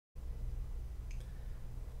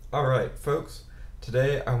Alright folks,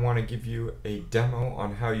 today I want to give you a demo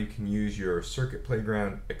on how you can use your Circuit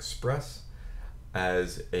Playground Express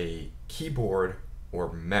as a keyboard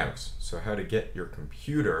or mouse. So how to get your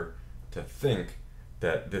computer to think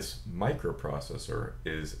that this microprocessor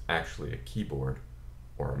is actually a keyboard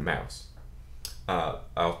or a mouse.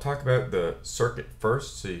 I'll talk about the circuit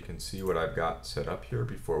first so you can see what I've got set up here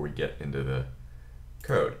before we get into the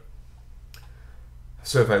code.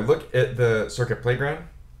 So if I look at the Circuit Playground,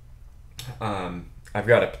 I've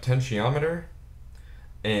got a potentiometer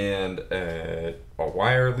and a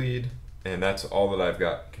wire lead, and that's all that I've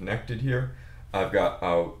got connected here. I've got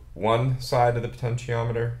one side of the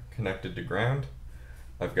potentiometer connected to ground.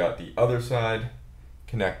 I've got the other side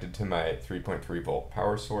connected to my 3.3 volt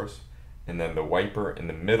power source, and then the wiper in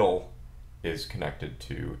the middle is connected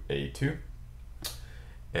to A2.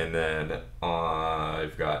 And then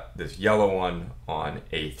I've got this yellow one on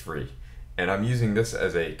A3. And I'm using this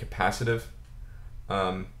as a capacitive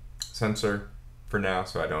sensor for now,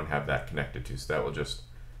 so I don't have that connected to, so that will just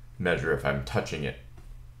measure if I'm touching it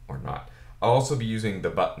or not. I'll also be using the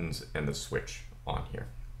buttons and the switch on here.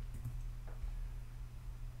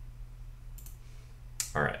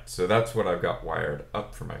 Alright, so that's what I've got wired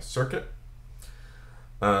up for my circuit.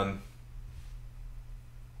 And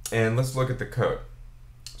let's look at the code.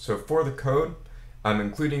 So for the code, I'm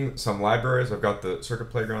including some libraries. I've got the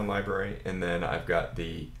Circuit Playground library, and then I've got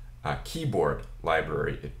the keyboard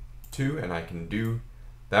library too, and I can do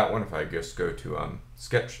that one if I just go to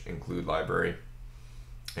Sketch, Include Library,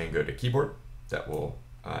 and go to Keyboard. That will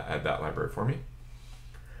add that library for me.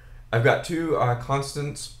 I've got two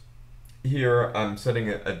constants here. I'm setting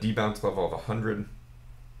a debounce level of 100.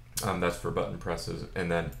 That's for button presses,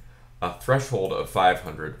 and then a threshold of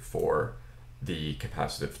 500 for the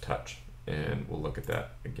capacitive touch. And we'll look at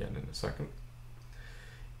that again in a second.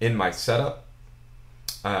 In my setup,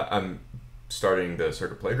 I'm starting the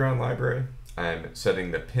Circuit Playground library. I'm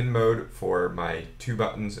setting the pin mode for my two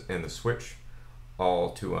buttons and the switch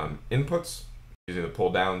all to inputs, using the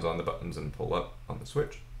pull downs on the buttons and pull up on the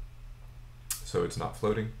switch, so it's not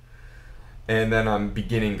floating. And then I'm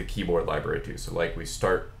beginning the keyboard library too. So like we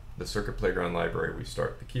start the Circuit Playground library, we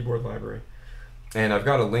start the keyboard library. And I've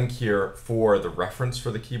got a link here for the reference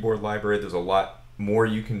for the keyboard library. There's a lot more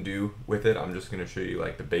you can do with it. I'm just going to show you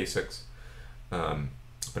like the basics. But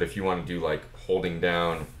if you want to do like holding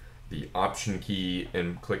down the option key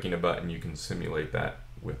and clicking a button, you can simulate that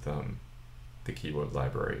with the keyboard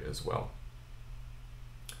library as well.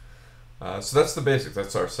 So that's the basics.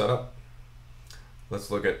 That's our setup.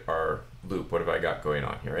 Let's look at our loop. What have I got going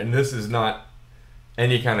on here? And this is not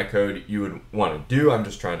any kind of code you would want to do. I'm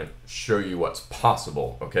just trying to show you what's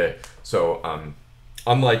possible, okay? So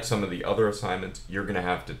unlike some of the other assignments, you're going to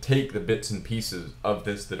have to take the bits and pieces of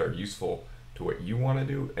this that are useful to what you want to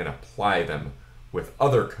do and apply them with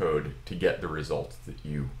other code to get the results that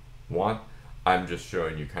you want. I'm just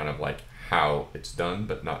showing you kind of like how it's done,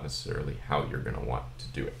 but not necessarily how you're going to want to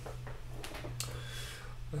do it.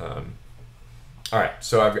 All right,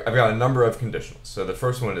 so I've got a number of conditionals. So the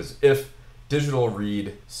first one is if digital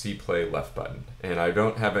read C play left button, and I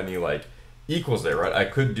don't have any like equals there, right? I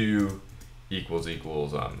could do equals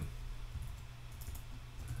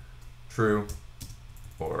true,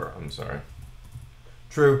 or I'm sorry,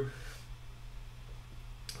 true,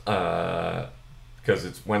 because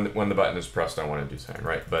it's when the button is pressed I want to do something,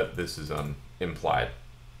 right? But this is implied.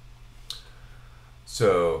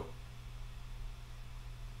 So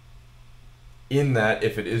in that,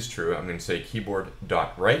 if it is true, I'm going to say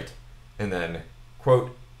keyboard.write and then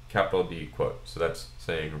quote, capital D quote. So that's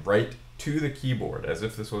saying write to the keyboard, as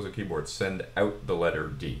if this was a keyboard, send out the letter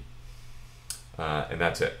D. And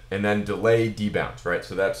that's it. And then delay debounce, right?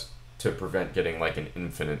 So that's to prevent getting like an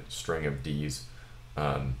infinite string of Ds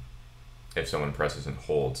if someone presses and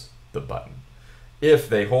holds the button. If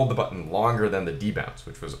they hold the button longer than the debounce,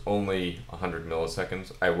 which was only 100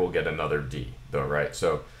 milliseconds, I will get another D though, right?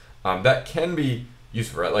 So that can be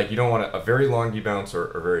useful, right? Like you don't want a very long debounce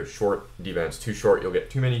or very short debounce. Too short, you'll get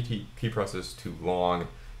too many key presses. Too long,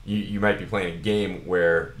 you might be playing a game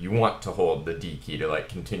where you want to hold the D key to like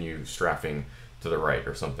continue strafing to the right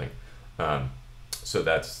or something. So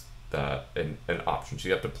that's an option. So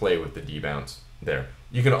you have to play with the debounce there.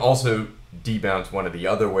 You can also debounce one of the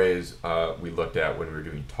other ways we looked at when we were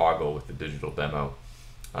doing toggle with the digital demo.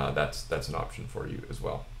 That's an option for you as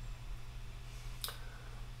well.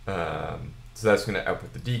 So that's going to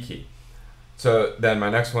output the D key. So then my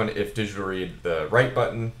next one, if digital read the right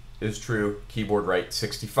button is true, keyboard write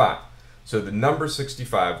 65. So the number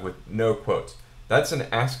 65 with no quotes, that's an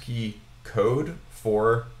ASCII code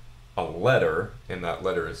for a letter, and that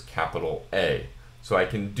letter is capital A. So I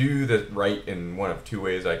can do the write in one of two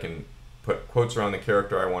ways. I can put quotes around the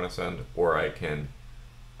character I want to send, or I can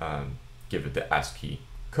give it the ASCII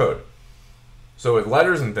code. So with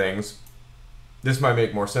letters and things, this might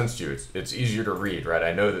make more sense to you. It's easier to read, right?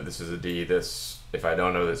 I know that this is a D. This, if I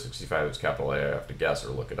don't know that 65 is capital A, I have to guess or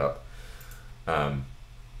look it up.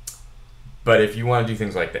 But if you want to do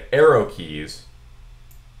things like the arrow keys,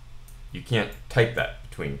 you can't type that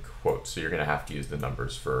between quotes, so you're going to have to use the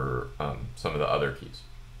numbers for some of the other keys.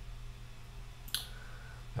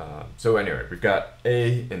 So anyway, we've got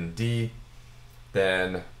A and D.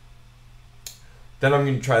 Then I'm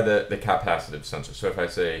going to try the capacitive sensor. So if I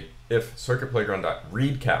say if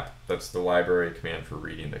circuitplayground.readCap, that's the library command for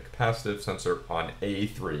reading the capacitive sensor on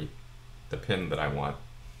A3, the pin that I want.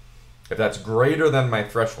 If that's greater than my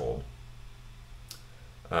threshold,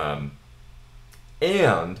 and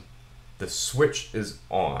the switch is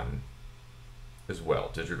on as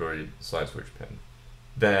well, digital read slide switch pin,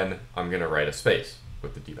 then I'm going to write a space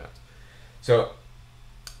with the D-bounds. So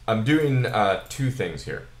I'm doing two things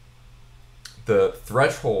here. The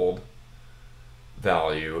threshold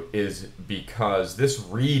value is because this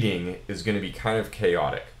reading is going to be kind of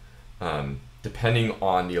chaotic, depending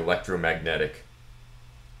on the electromagnetic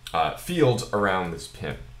fields around this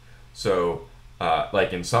pin. So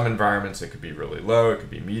like in some environments, it could be really low, it could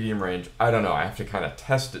be medium range. I don't know. I have to kind of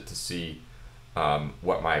test it to see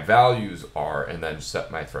what my values are and then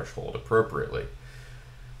set my threshold appropriately.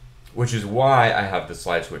 Which is why I have the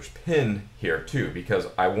slide switch pin here too, because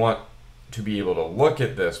I want to be able to look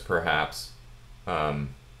at this perhaps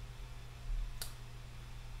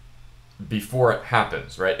before it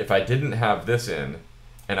happens, right? If I didn't have this in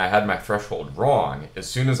and I had my threshold wrong, as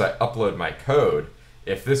soon as I upload my code,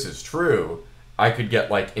 if this is true, I could get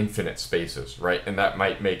like infinite spaces, right? And that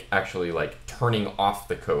might make actually like turning off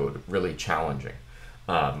the code really challenging,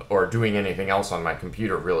 or doing anything else on my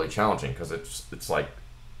computer really challenging, because it's like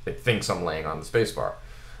it thinks I'm laying on the spacebar.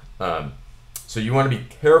 So you want to be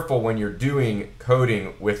careful when you're doing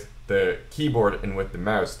coding with the keyboard and with the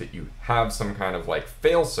mouse that you have some kind of like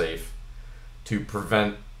fail-safe to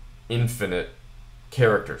prevent infinite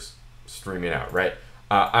characters streaming out, right?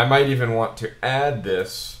 I might even want to add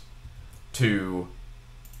this to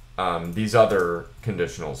these other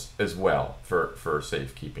conditionals as well for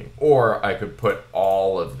safekeeping. Or I could put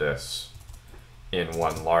all of this in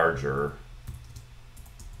one larger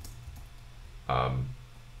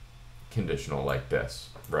conditional like this,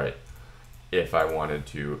 right? If I wanted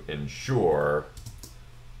to ensure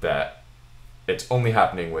that it's only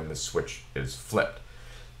happening when the switch is flipped.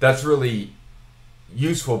 That's really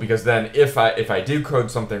useful, because then if I do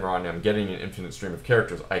code something wrong and I'm getting an infinite stream of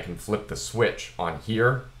characters, I can flip the switch on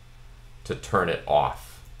here to turn it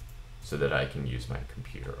off so that I can use my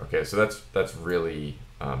computer. Okay, so that's really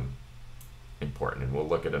important, and we'll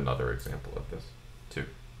look at another example of this too.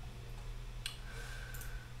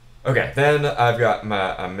 Okay, then I've got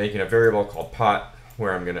I'm making a variable called pot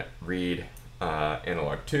where I'm gonna read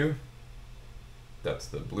analog 2. That's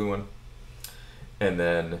the blue one. And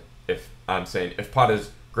then if I'm saying if pot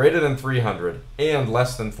is greater than 300 and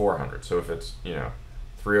less than 400, so if it's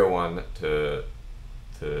 301 to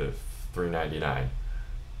 399,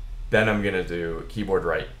 then I'm gonna do keyboard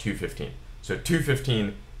write 215. So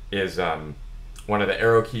 215 is one of the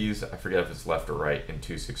arrow keys. I forget if it's left or right, and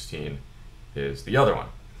 216 is the other one.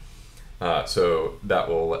 So that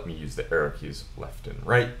will let me use the arrow keys left and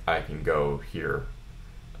right. I can go here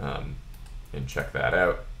and check that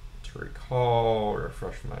out to recall,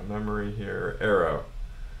 refresh my memory here. Arrow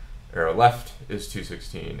left is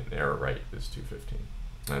 216 and arrow right is 215.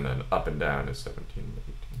 And then up and down is 17 and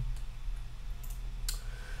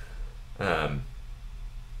 18.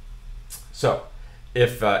 So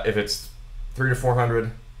if it's 300 to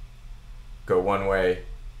 400, go one way,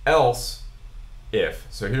 else if.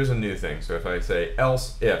 So here's a new thing. So if I say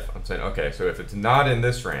else if, I'm saying, okay, so if it's not in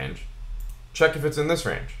this range, check if it's in this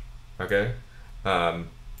range, okay?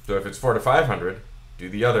 So if it's 400 to 500, do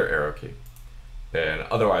the other arrow key, and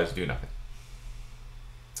otherwise do nothing.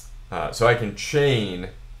 So I can chain,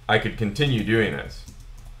 I could continue doing this,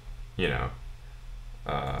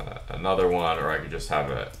 another one, or I could just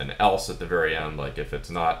have an else at the very end, like if it's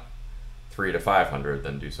not 300 to 500,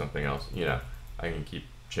 then do something else, I can keep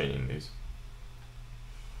chaining these.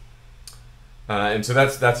 And so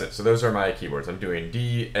that's it. So those are my keyboards. I'm doing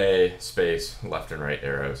D, A, space, left and right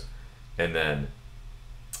arrows. And then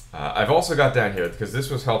I've also got down here, because this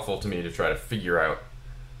was helpful to me to try to figure out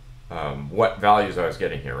what values I was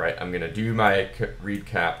getting here, right? I'm going to do my read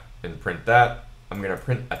cap and print that. I'm going to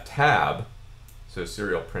print a tab, so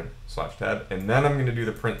serial print /tab, and then I'm going to do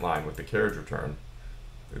the print line with the carriage return.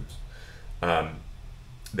 Oops.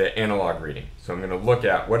 the analog reading. So I'm going to look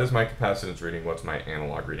at what is my capacitance reading, what's my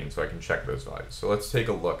analog reading, so I can check those values. So let's take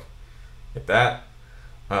a look at that.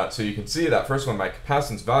 So you can see that first one, my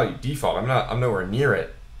capacitance value default, I'm nowhere near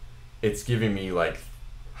it. It's giving me like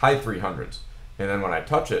high 300s, and then when I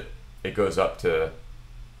touch it, it goes up to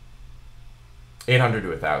 800 to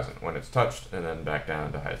 1000 when it's touched, and then back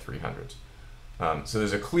down to high 300s. So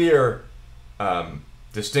there's a clear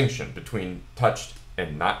distinction between touched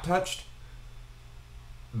and not touched,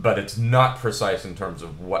 but it's not precise in terms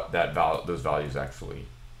of what that those values actually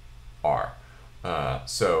are.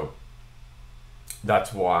 So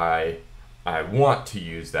that's why I want to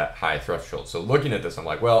use that high threshold. So looking at this, I'm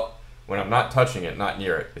like, well, when I'm not touching it, not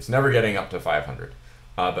near it, it's never getting up to 500.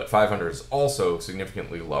 But 500 is also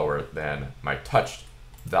significantly lower than my touched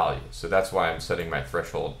value. So that's why I'm setting my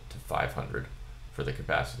threshold to 500 for the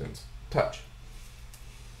capacitance touch.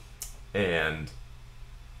 And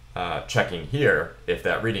checking here, if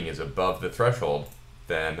that reading is above the threshold,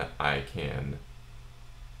 then I can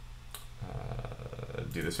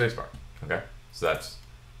do the spacebar. Okay, so that's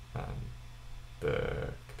the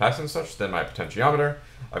capacitance touch. Then my potentiometer,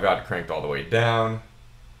 I've got it cranked all the way down.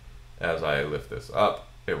 As I lift this up,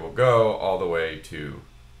 it will go all the way to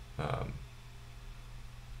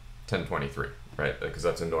 1023, right? Because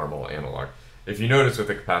that's a normal analog. If you notice with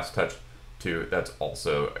the capacitor touch 2, that's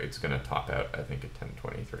also, it's going to top out, I think, at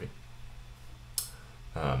 1023.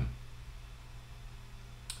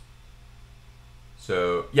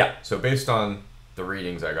 So yeah, so based on the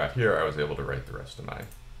readings I got here, I was able to write the rest of my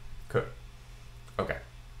code. Okay.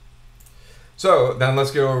 So then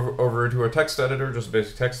let's go over to a text editor, just a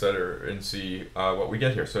basic text editor, and see what we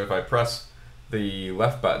get here. So if I press the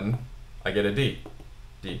left button, I get a D.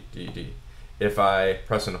 D, D, D. If I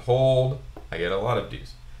press and hold, I get a lot of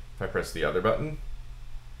Ds. If I press the other button,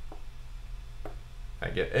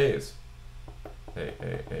 I get A's.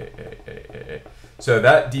 A. So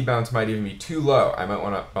that D bounce might even be too low. I might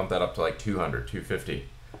want to bump that up to like 200, 250,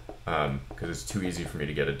 because it's too easy for me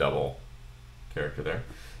to get a double character there.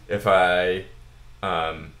 If I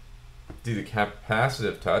do the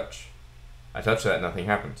capacitive touch, I touch that, nothing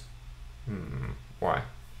happens. Why?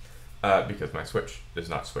 Because my switch is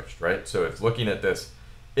not switched, right? So it's looking at this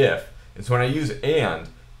if, and so when I use and,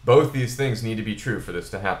 both these things need to be true for this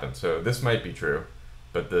to happen. So this might be true,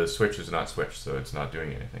 but the switch is not switched, so it's not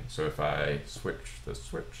doing anything. So if I switch the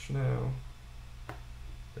switch now,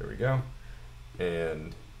 there we go,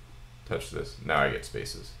 and touch this, now I get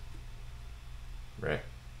spaces, right?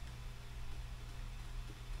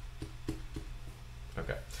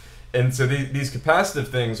 Okay, and so these capacitive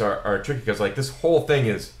things are tricky because like this whole thing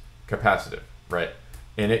is capacitive, right?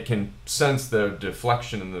 And it can sense the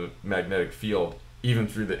deflection in the magnetic field even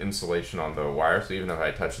through the insulation on the wire. So even if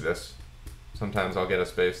I touch this, sometimes I'll get a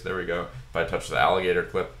space. There we go. If I touch the alligator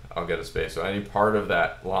clip, I'll get a space. So any part of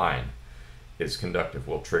that line is conductive,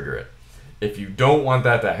 will trigger it. If you don't want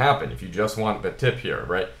that to happen, if you just want the tip here,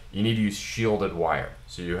 right, you need to use shielded wire.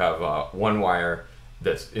 So you have one wire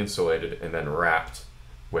that's insulated and then wrapped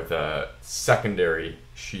with a secondary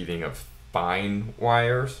sheathing of fine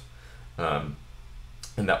wires,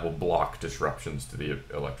 and that will block disruptions to the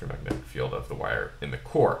electromagnetic field of the wire in the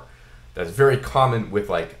core. That's very common with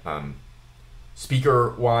like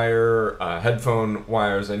speaker wire, headphone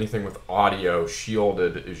wires, anything with audio.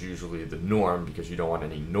 Shielded is usually the norm because you don't want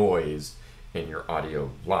any noise in your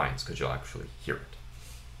audio lines because you'll actually hear it.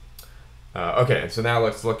 Okay, so now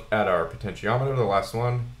let's look at our potentiometer, the last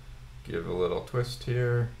one. Give a little twist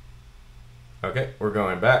here. Okay, we're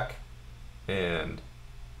going back and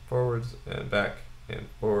forwards and back and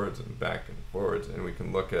forwards and back and forwards, and we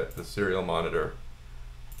can look at the serial monitor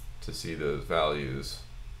to see those values.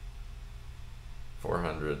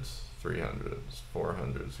 400s, 300s,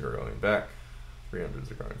 400s are going back, 300s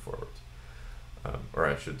are going forwards. Or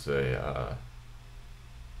I should say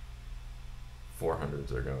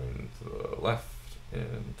 400s are going to the left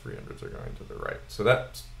and 300s are going to the right. So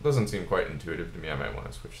that doesn't seem quite intuitive to me. I might want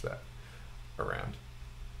to switch that around.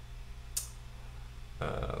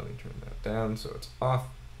 Let me turn that down so it's off.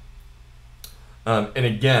 And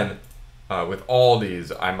again, with all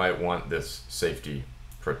these, I might want this safety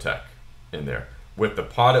protect in there. With the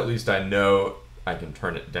pod, at least I know I can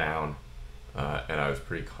turn it down, and I was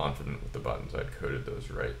pretty confident with the buttons. I'd coded those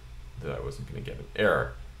right, that I wasn't going to get an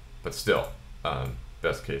error. But still,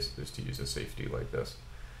 best case is to use a safety like this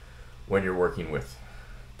when you're working with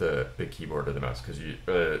the keyboard or the mouse, because you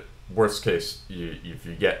worst case, if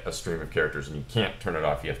you get a stream of characters and you can't turn it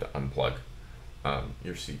off, you have to unplug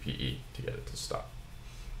your CPE to get it to stop.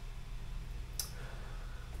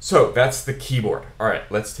 So that's the keyboard. All right,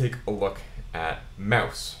 let's take a look at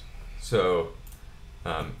mouse. So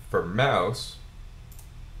For mouse,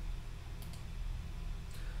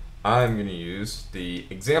 I'm going to use the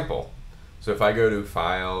example. So if I go to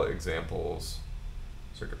File, Examples,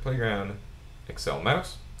 Circuit Playground, Excel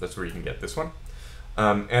Mouse, that's where you can get this one.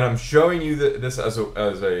 And I'm showing you this as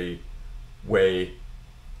a way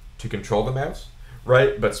to control the mouse,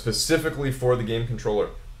 right? But specifically for the game controller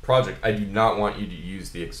project, I do not want you to use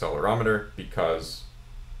the accelerometer because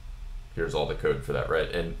here's all the code for that,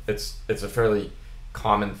 right? And it's a fairly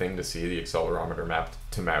common thing to see the accelerometer mapped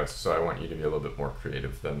to mouse, so I want you to be a little bit more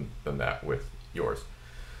creative than that with yours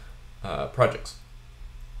projects.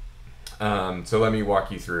 So let me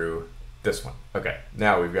walk you through this one. Okay,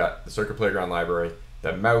 now we've got the Circuit Playground library,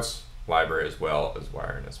 the mouse library as well as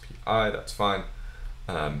wire and SPI, that's fine.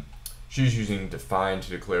 She's using define to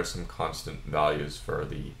declare some constant values for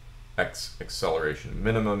the x acceleration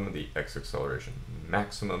minimum, the x acceleration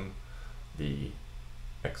maximum, the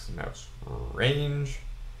x mouse range,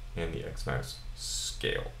 and the x mouse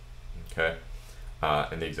scale. Okay,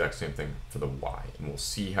 and the exact same thing for the y, and we'll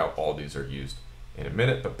see how all these are used in a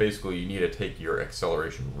minute. But basically, you need to take your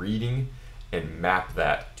acceleration reading and map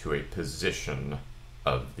that to a position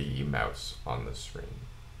of the mouse on the screen.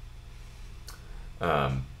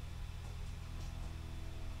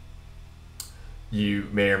 You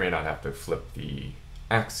may or may not have to flip the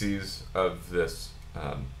axes of this,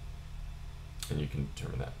 and you can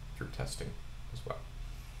determine that through testing as well.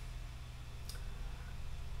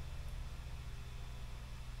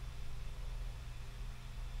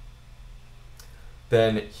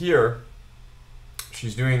 Then here,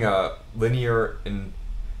 she's doing a linear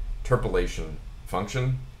interpolation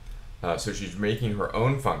function. So she's making her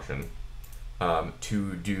own function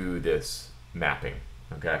to do this mapping,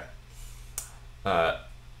 okay?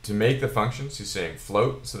 To make the function, she's saying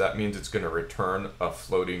float, so that means it's going to return a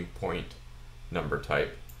floating point number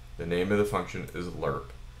type. The name of the function is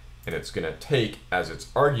lerp, and it's going to take as its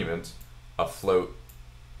argument a float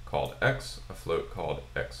called x, a float called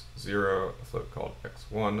x0, a float called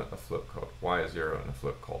x1, a float called y0, and a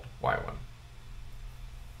float called y1.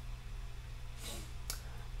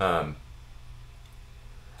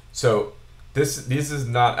 So this is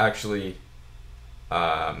not actually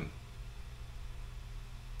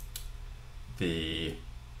the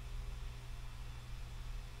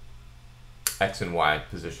x and y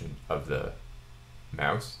position of the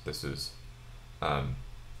mouse. This is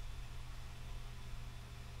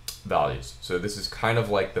values. So this is kind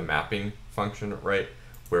of like the mapping function, right?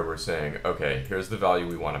 Where we're saying, okay, here's the value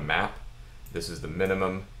we want to map. This is the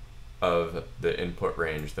minimum of the input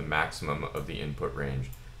range, the maximum of the input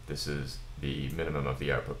range. This is the minimum of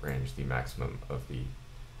the output range, the maximum of the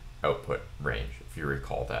output range, if you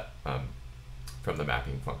recall that from the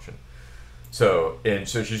mapping function. So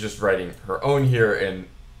she's just writing her own here, and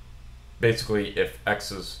basically if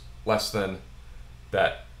x is less than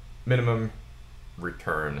that minimum,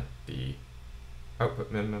 return the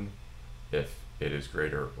output minimum. If it is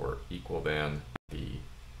greater or equal than the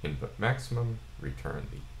input maximum, return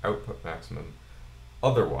the output maximum.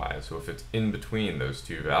 Otherwise, so if it's in between those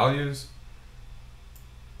two values,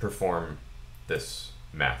 perform this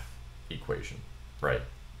math equation, right?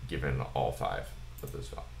 Given all 5 of those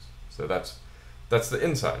values. So that's the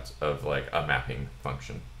insides of like a mapping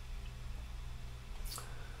function.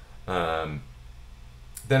 Then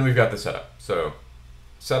we've got the setup. So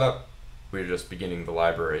setup, we're just beginning the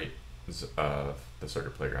library of the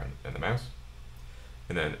Circuit Playground and the mouse.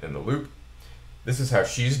 And then in the loop, this is how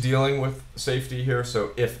she's dealing with safety here.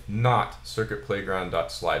 So if not, Circuit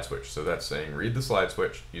Playground.SlideSwitch. So that's saying read the slide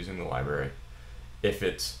switch using the library. If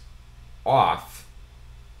it's off,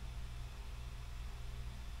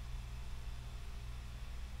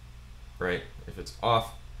 right? If it's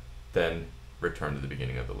off, then return to the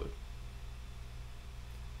beginning of the loop.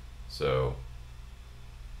 So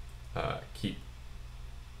keep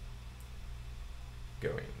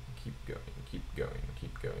going, keep going, keep going,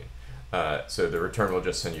 keep going. So the return will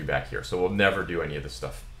just send you back here. So we'll never do any of the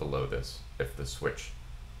stuff below this if the switch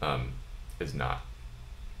is not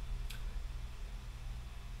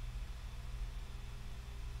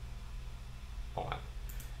on.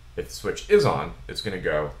 If the switch is on, it's going to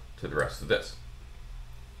go to the rest of this.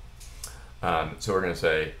 So we're going to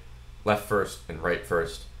say left first and right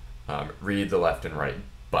first. Read the left and right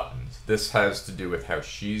buttons. This has to do with how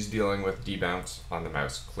she's dealing with debounce on the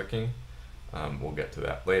mouse clicking. We'll get to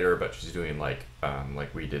that later, but she's doing like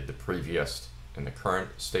we did the previous and the current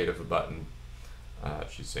state of the button.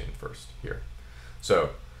 She's saying first here.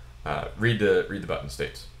 So read the button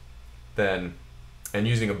states. Then, and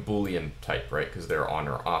using a Boolean type, right? Because they're on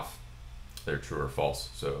or off, they're true or false.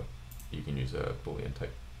 So you can use a Boolean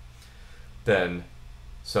type. Then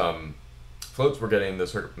some floats. We're getting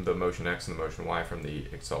the motion x and the motion y from the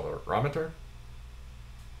accelerometer.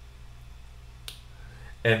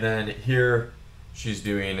 And then here she's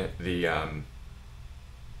doing the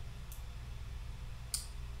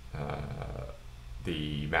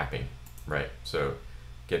mapping, right? So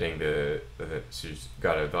getting she's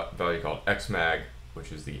got a value called x mag,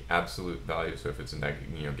 which is the absolute value. So if it's a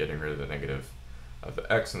negative, getting rid of the negative of the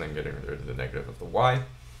x and then getting rid of the negative of the y.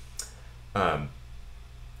 And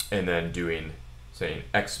then saying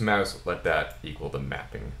x mouse, let that equal the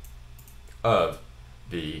mapping of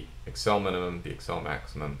the accel minimum, the accel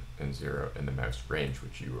maximum, and 0 in the mouse range,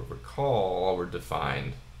 which you will recall were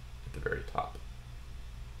defined at the very top.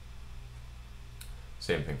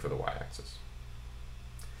 Same thing for the y-axis.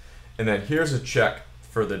 And then here's a check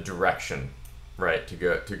for the direction, right, to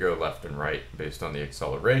go left and right based on the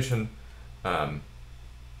acceleration.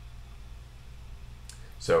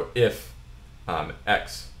 So if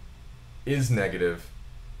x is negative,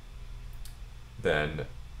 then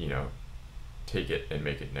take it and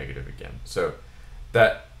make it negative again. So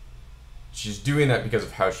that she's doing that because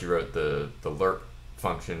of how she wrote the lerp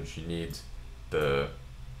function. She needs the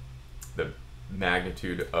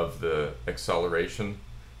magnitude of the acceleration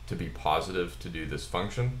to be positive to do this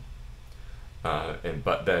function,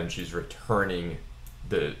 but then she's returning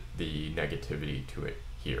the negativity to it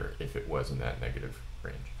here if it was in that negative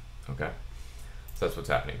range. Okay, so that's what's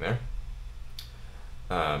happening there.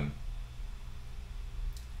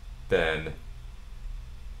 Then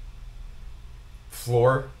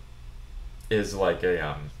floor is like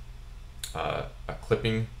a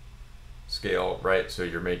clipping scale, right? So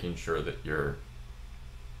you're making sure that your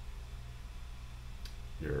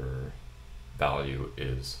value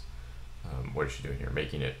is, what is she doing here?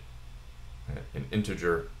 Making it an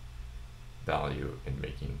integer value and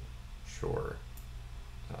making sure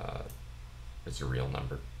it's a real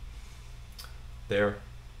number. There,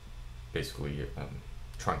 basically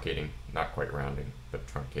truncating, not quite rounding, but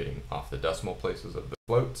truncating off the decimal places of the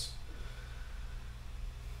floats.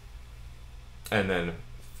 And then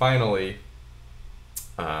finally,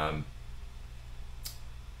 and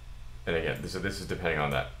again, this is depending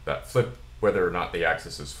on that flip, whether or not the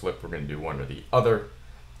axis is flipped, we're going to do one or the other.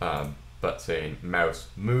 But saying mouse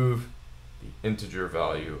move the integer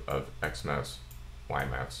value of x mouse, y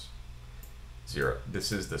mouse, 0.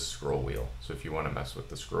 This is the scroll wheel. So if you want to mess with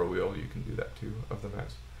the scroll wheel, you can do that too of the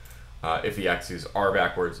mouse. If the axes are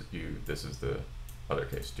backwards, this is the other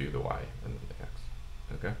case. Do the y and then the x.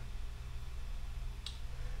 Okay.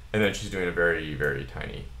 And then she's doing a very, very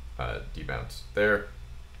tiny debounce there.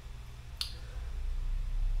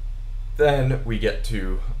 Then we get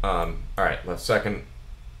to, all right, left second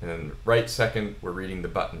and then right second, we're reading the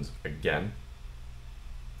buttons again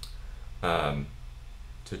to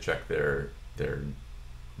check their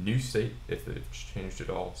new state, if they've changed at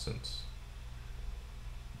all since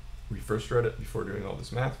we first read it before doing all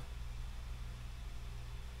this math.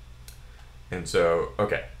 And so,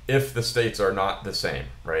 okay, if the states are not the same,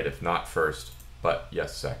 right, if not first, but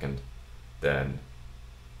yes second, then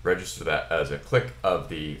register that as a click of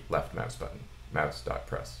the left mouse button,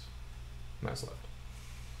 mouse.press, mouse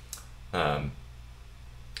left.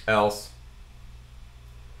 Else,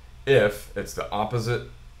 if it's the opposite,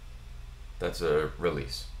 that's a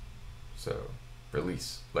release. So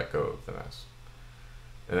release, let go of the mouse.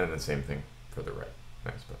 And then the same thing for the right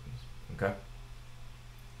mouse buttons, okay?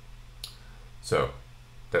 So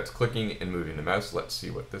that's clicking and moving the mouse. Let's see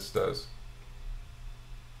what this does.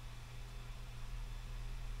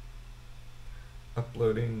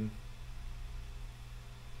 Uploading.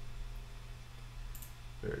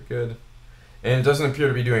 Very good. And it doesn't appear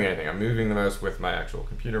to be doing anything. I'm moving the mouse with my actual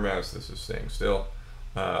computer mouse. This is staying still.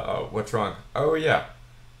 Oh, what's wrong? Oh yeah,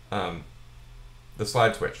 the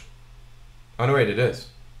slide switch. Oh no, wait, it is.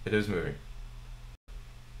 It is moving.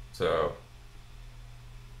 So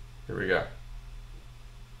here we go.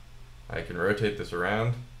 I can rotate this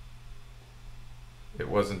around. It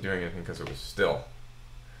wasn't doing anything because it was still.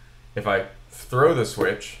 If I throw the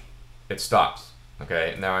switch, it stops.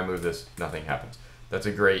 Okay, now I move this, nothing happens. That's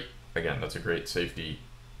a great, again, that's a great safety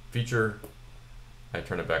feature. I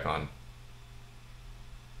turn it back on.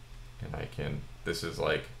 And I can, this is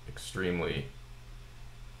like extremely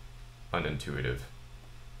unintuitive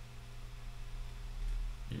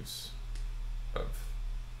use of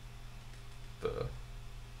the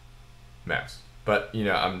mouse. But you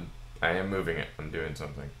know, I am moving it, I'm doing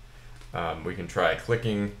something. We can try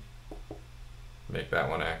clicking, make that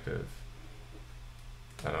one active.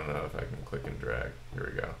 I don't know if I can click and drag.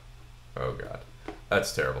 Here we go. Oh God,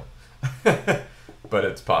 that's terrible. But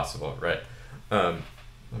it's possible, right? Let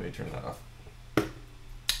me turn that off.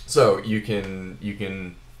 So you can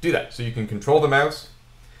do that. So you can control the mouse,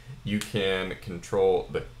 you can control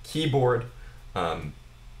the keyboard.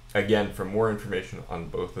 Again, for more information on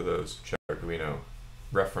both of those, check Arduino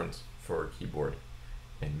reference for keyboard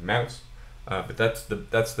and mouse. But that's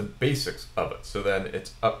the basics of it. So then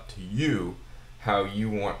it's up to you how you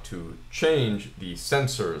want to change the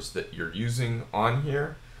sensors that you're using on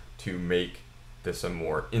here to make this a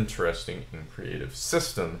more interesting and creative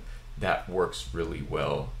system that works really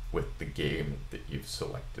well with the game that you've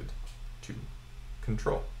selected to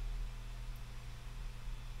control.